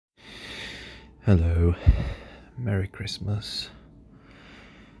Hello, Merry Christmas.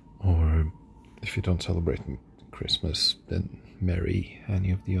 Or if you don't celebrate Christmas, then Merry any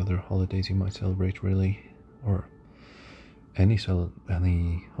of the other holidays you might celebrate, really, or any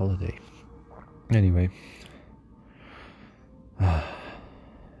holiday. Anyway, I'm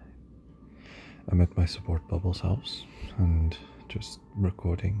at my support bubble's house and just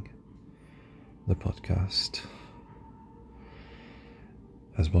recording the podcast.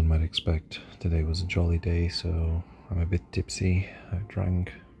 As one might expect, today was a jolly day, so I'm a bit tipsy. I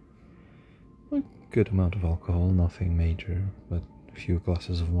drank a good amount of alcohol, nothing major, but a few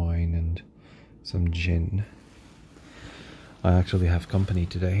glasses of wine and some gin. I actually have company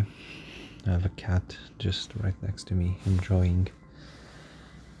today. I have a cat just right next to me, enjoying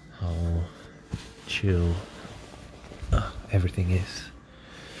how chill everything is.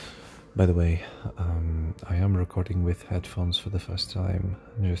 By the way, I am recording with headphones for the first time,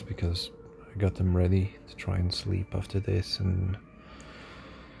 just because I got them ready to try and sleep after this, and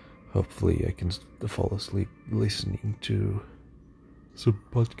hopefully I can fall asleep listening to some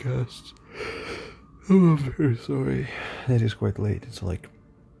podcasts. Oh, I'm very sorry. It is quite late. It's like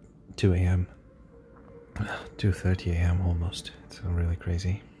 2 a.m. 2:30 a.m. almost. It's really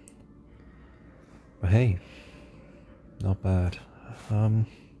crazy. But hey, not bad.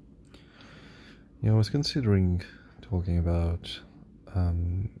 I was considering talking about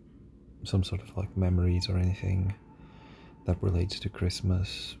some sort of like memories or anything that relates to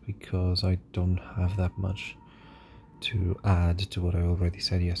Christmas, because I don't have that much to add to what I already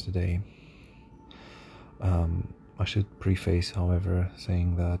said yesterday. I should preface, however,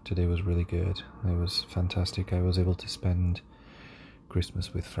 saying that today was really good. It was fantastic. I was able to spend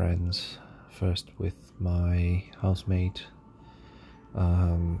Christmas with friends. First with my housemate,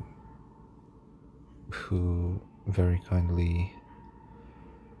 who very kindly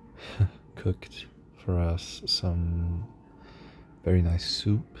cooked for us some very nice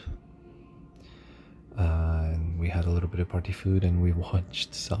soup, and we had a little bit of party food, and we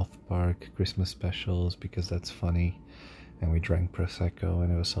watched South Park Christmas specials because that's funny, and we drank Prosecco,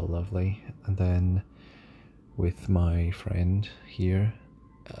 and it was so lovely. And then with my friend here,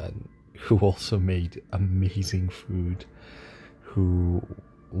 who also made amazing food,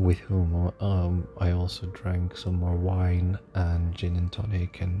 with whom I also drank some more wine and gin and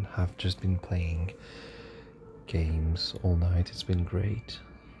tonic, and have just been playing games all night. It's been great.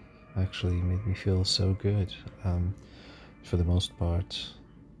 Actually made me feel so good. For the most part,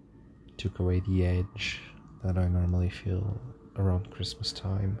 took away the edge that I normally feel around Christmas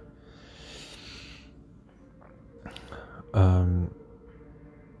time.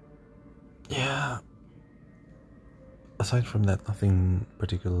 Yeah. Aside from that, nothing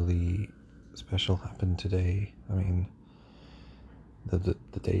particularly special happened today. I mean, the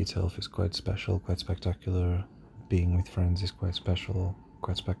day itself is quite special, quite spectacular. Being with friends is quite special,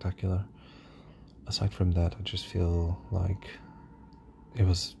 quite spectacular. Aside from that, I just feel like it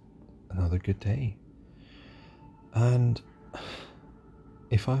was another good day. And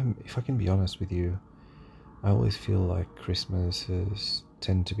if I can be honest with you, I always feel like Christmases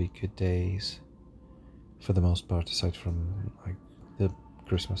tend to be good days, for the most part, aside from like the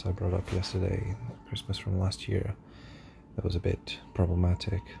Christmas I brought up yesterday, Christmas from last year. That was a bit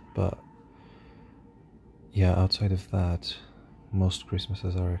problematic, but yeah, outside of that, most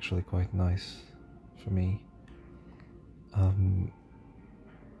Christmases are actually quite nice for me.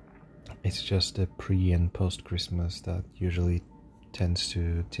 It's just the pre and post Christmas that usually tends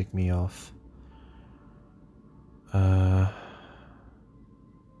to tick me off.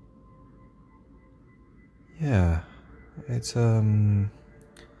 Yeah, it's I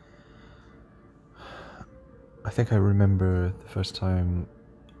think I remember the first time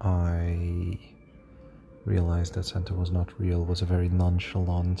I realized that Santa was not real was a very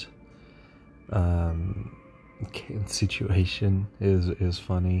nonchalant situation. Is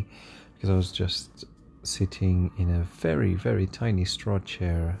funny because I was just sitting in a very, very tiny straw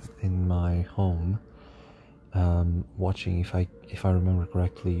chair in my home, watching, if I remember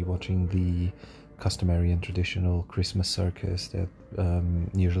correctly, watching the customary and traditional Christmas circus that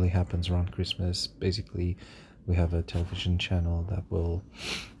usually happens around Christmas. Basically, we have a television channel that will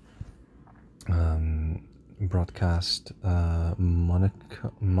broadcast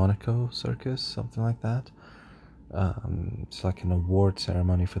Monaco circus, something like that. It's like an award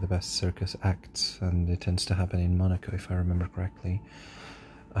ceremony for the best circus acts, and it tends to happen in Monaco, if I remember correctly.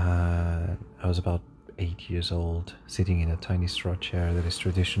 I was about 8 years old, sitting in a tiny straw chair that is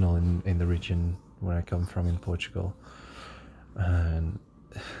traditional in the region where I come from in Portugal, and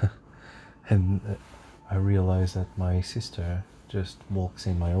I realized that my sister just walks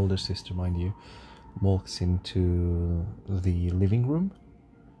in, my older sister, mind you, walks into the living room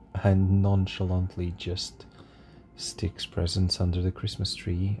and nonchalantly just sticks presents under the Christmas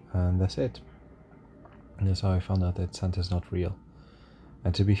tree, and that's it. And that's how I found out that Santa's not real.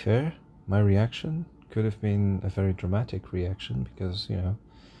 And to be fair, my reaction could have been a very dramatic reaction because, you know,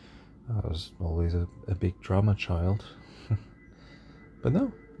 I was always a big drama child. But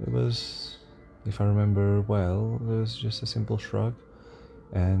no, it was, if I remember well, it was just a simple shrug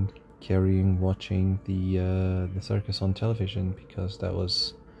and carrying watching the circus on television because that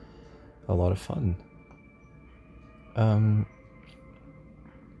was a lot of fun.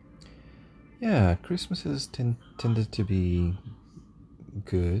 Yeah, Christmases tended to be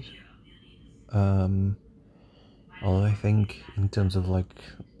good. Although I think in terms of like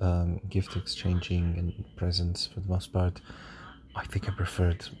gift exchanging and presents, for the most part, I think I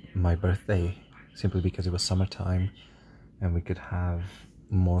preferred my birthday simply because it was summertime and we could have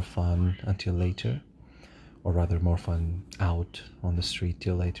more fun until later, or rather more fun out on the street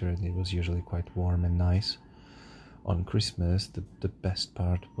till later, and it was usually quite warm and nice. On Christmas, the best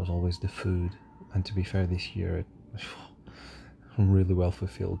part was always the food, and to be fair, this year I'm really well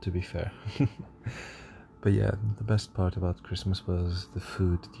fulfilled, to be fair. But yeah, the best part about Christmas was the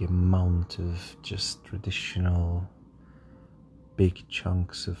food, the amount of just traditional big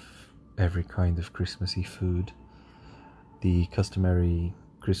chunks of every kind of Christmassy food, the customary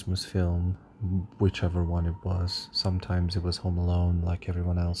Christmas film, whichever one it was. Sometimes it was Home Alone like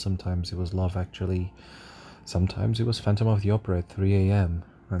everyone else, sometimes it was Love Actually, sometimes it was Phantom of the Opera at 3 a.m.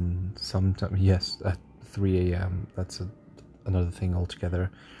 and sometimes, yes, at 3 a.m. That's another thing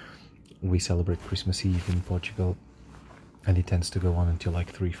altogether. We celebrate Christmas Eve in Portugal and it tends to go on until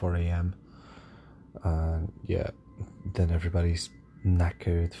like 3-4 a.m. Yeah, then everybody's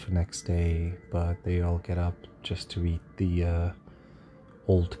knackered for next day, but they all get up just to eat the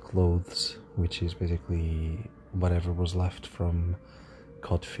old clothes, which is basically whatever was left from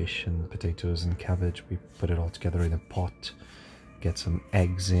codfish and potatoes and cabbage. We put it all together in a pot, get some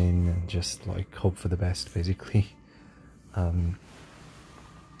eggs in, and just like hope for the best, basically.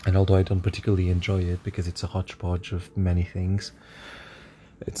 And although I don't particularly enjoy it because it's a hodgepodge of many things,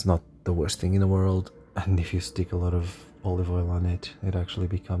 it's not the worst thing in the world. And if you stick a lot of olive oil on it, it actually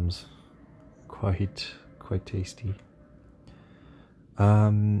becomes quite tasty.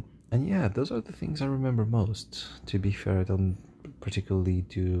 And yeah, those are the things I remember most. To be fair, I don't particularly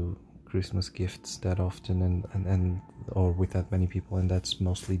do Christmas gifts that often and or with that many people, and that's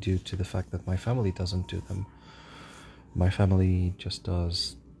mostly due to the fact that my family doesn't do them. My family just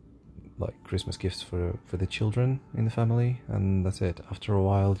does like Christmas gifts for the children in the family, and that's it. After a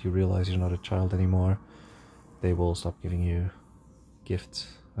while you realize you're not a child anymore. They will stop giving you gifts.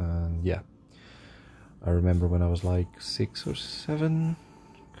 And yeah, I remember when I was like 6 or 7,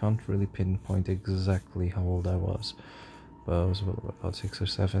 can't really pinpoint exactly how old I was, but I was about 6 or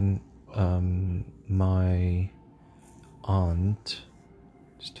 7. My aunt,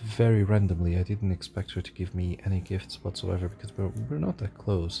 just very randomly, I didn't expect her to give me any gifts whatsoever because we're not that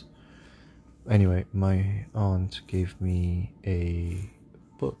close. Anyway, my aunt gave me a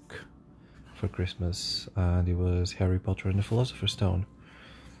book for Christmas, and it was Harry Potter and the Philosopher's Stone.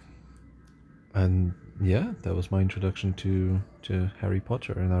 And yeah, that was my introduction to Harry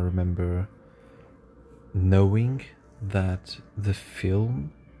Potter, and I remember knowing that the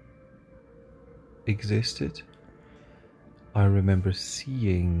film existed. I remember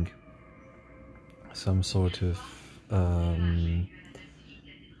seeing some sort of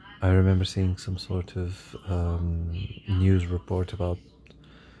news report about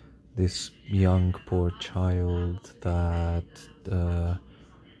this young poor child that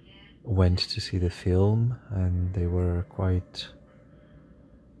went to see the film, and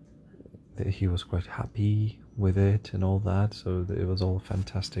he was quite happy with it and all that, so it was all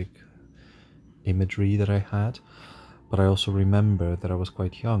fantastic imagery that I had. But I also remember that I was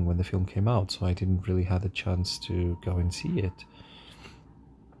quite young when the film came out, so I didn't really have the chance to go and see it.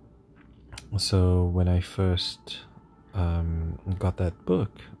 So when I first got that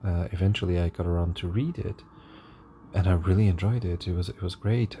book, eventually I got around to read it, and I really enjoyed it. It was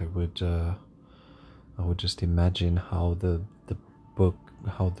great. I would just imagine how the book,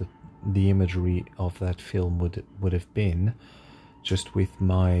 how the imagery of that film would have been, just with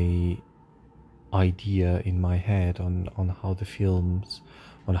my idea in my head on how the films,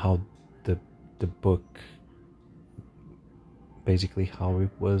 on how the book, basically how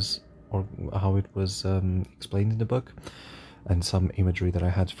it was, or how it was explained in the book, and some imagery that I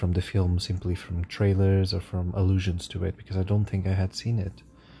had from the film simply from trailers or from allusions to it, because I don't think I had seen it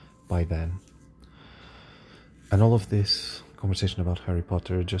by then. And all of this conversation about Harry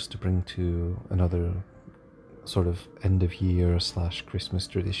Potter just to bring to another sort of end of year / Christmas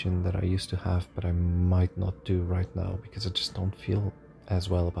tradition that I used to have, but I might not do right now because I just don't feel as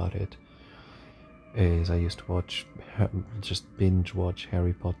well about it. Is I used to just binge watch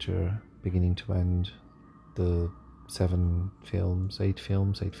Harry Potter beginning to end, the 8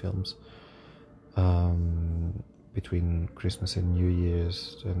 films, between Christmas and New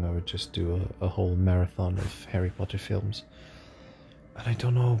Year's, and I would just do a whole marathon of Harry Potter films. And I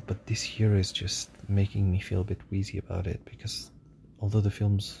don't know, but this year is just making me feel a bit wheezy about it, because although the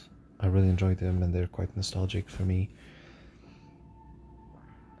films, I really enjoyed them and they're quite nostalgic for me,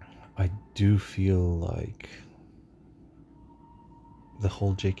 I do feel like the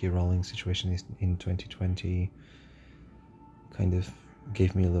whole J.K. Rowling situation in 2020 kind of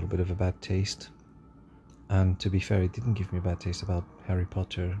gave me a little bit of a bad taste. And to be fair, it didn't give me a bad taste about Harry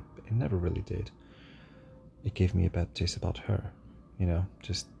Potter. It never really did. It gave me a bad taste about her.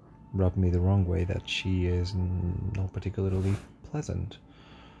 Just rubbed me the wrong way that she is not particularly pleasant.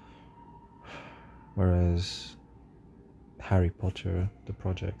 Whereas Harry Potter, the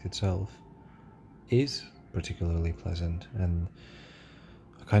project itself, is particularly pleasant, and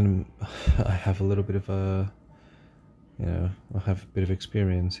I have a little bit of I have a bit of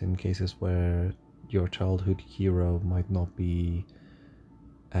experience in cases where your childhood hero might not be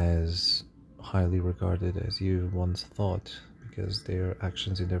as highly regarded as you once thought, because their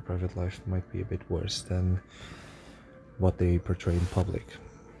actions in their private life might be a bit worse than what they portray in public.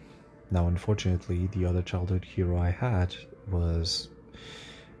 Now, unfortunately, the other childhood hero I had was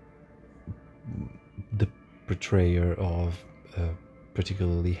the portrayer of a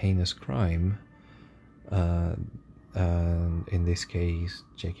particularly heinous crime, and in this case,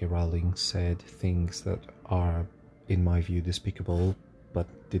 J.K. Rowling said things that are, in my view, despicable, but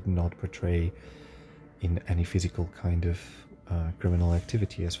did not portray in any physical kind of criminal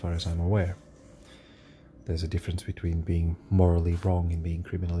activity, as far as I'm aware. There's a difference between being morally wrong and being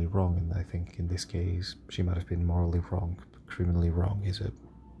criminally wrong, and I think in this case she might have been morally wrong. Criminally wrong is a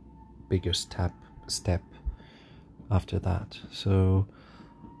bigger step after that. So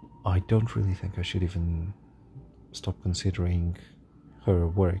I don't really think I should even stop considering her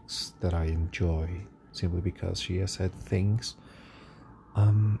works that I enjoy simply because she has said things.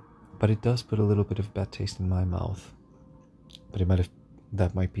 But it does put a little bit of bad taste in my mouth. But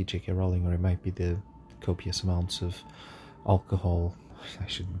that might be J.K. Rowling, or it might be the copious amounts of alcohol. I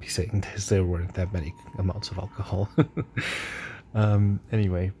shouldn't be saying this, there weren't that many amounts of alcohol.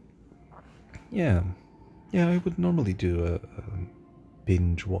 Anyway, yeah, I would normally do a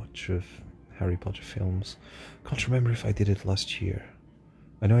binge watch of Harry Potter films. Can't remember if I did it last year.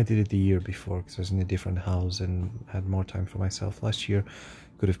 I know I did it the year before because I was in a different house and had more time for myself. Last year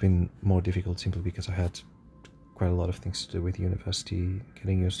could have been more difficult simply because I had quite a lot of things to do with university,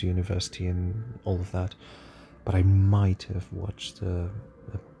 getting used to university and all of that. But I might have done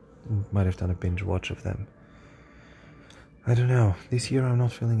a binge watch of them. I don't know. This year I'm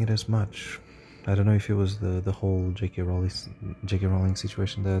not feeling it as much. I don't know if it was the whole J.K. Rowling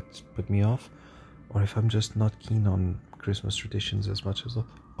situation that put me off, or if I'm just not keen on Christmas traditions as much as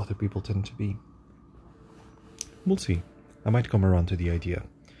other people tend to be. We'll see. I might come around to the idea,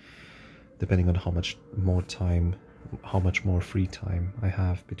 depending on how much more free time I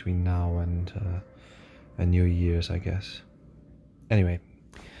have between now and New Year's, I guess. Anyway,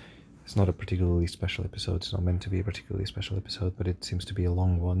 it's not a particularly special episode. It's not meant to be a particularly special episode, but it seems to be a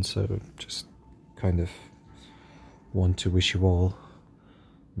long one, so just kind of want to wish you all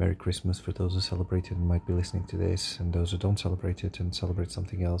Merry Christmas for those who celebrate it and might be listening to this, and those who don't celebrate it and celebrate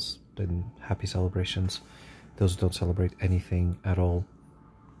something else, then happy celebrations. Those who don't celebrate anything at all,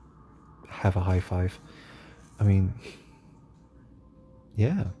 have a high five. I mean,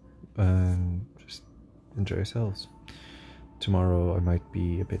 yeah, and just enjoy yourselves. Tomorrow I might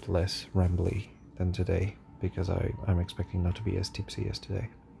be a bit less rambly than today because I'm expecting not to be as tipsy as today.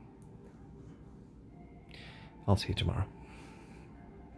 I'll see you tomorrow.